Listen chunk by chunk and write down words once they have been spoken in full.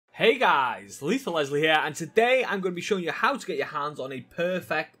Hey guys, Lethal Leslie here, and today I'm going to be showing you how to get your hands on a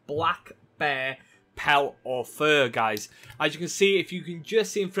perfect black bear pelt or fur, guys. As you can see, if you can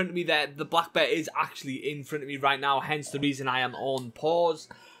just see in front of me there, the black bear is actually in front of me right now, hence the reason I am on pause.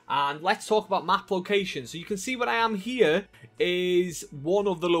 And let's talk about map location. So you can see where I am here is one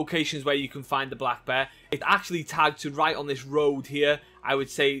of the locations where you can find the black bear. It's actually tagged to right on this road here. I would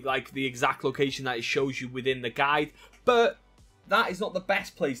say like the exact location that it shows you within the guide, but that is not the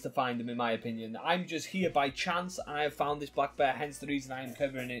best place to find him, in my opinion. I'm just here by chance, and I have found this black bear, hence the reason I am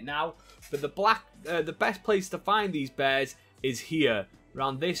covering it now. But the best place to find these bears is here,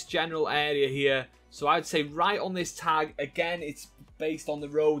 around this general area here. So I'd say right on this tag. Again, it's based on the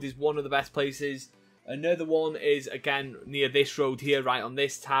road, is one of the best places. Another one is, again, near this road here, right on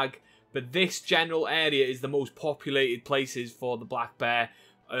this tag. But this general area is the most populated places for the black bear,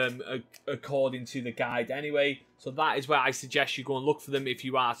 according to the guide anyway. So that is where I suggest you go and look for them if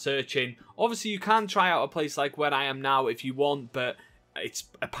you are searching. Obviously you can try out a place like where I am now if you want, but it's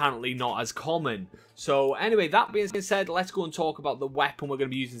apparently not as common. So anyway, that being said, let's go and talk about the weapon we're going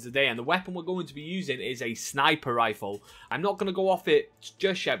to be using today. And the weapon we're going to be using is a sniper rifle. I'm not going to go off it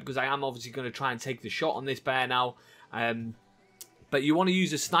just yet because I am obviously going to try and take the shot on this bear now. But you want to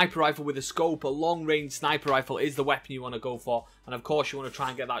use a sniper rifle with a scope. A long-range sniper rifle is the weapon you want to go for. And of course, you want to try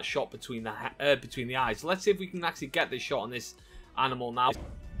and get that shot between the eyes. So let's see if we can actually get this shot on this animal now.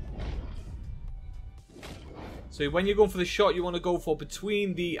 So when you're going for the shot, you want to go for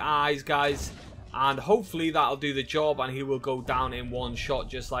between the eyes, guys. And hopefully that'll do the job and he will go down in one shot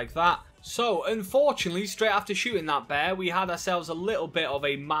just like that. So unfortunately, straight after shooting that bear, we had ourselves a little bit of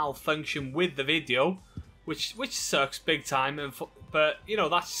a malfunction with the video. Which sucks big time, but you know,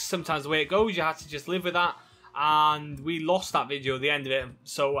 that's sometimes the way it goes. You have to just live with that, and we lost that video at the end of it,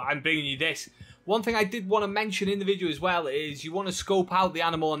 so I'm bringing you this. One thing I did want to mention in the video as well is you want to scope out the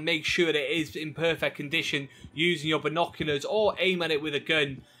animal and make sure it is in perfect condition using your binoculars, or aim at it with a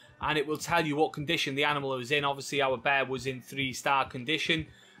gun and it will tell you what condition the animal is in. Obviously our bear was in 3-star condition.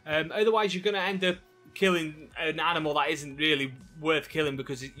 Otherwise you're going to end up killing an animal that isn't really worth killing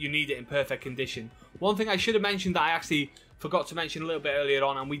because you need it in perfect condition. One thing I should have mentioned that I actually forgot to mention a little bit earlier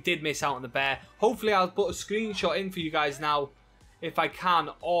on, and we did miss out on the bear. Hopefully I'll put a screenshot in for you guys now, if I can,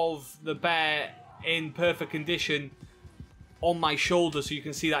 of the bear in perfect condition on my shoulder, so you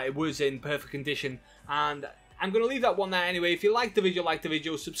can see that it was in perfect condition. And I'm going to leave that one there anyway. If you liked the video, like the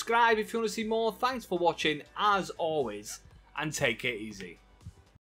video, subscribe if you want to see more. Thanks for watching, as always, and take it easy.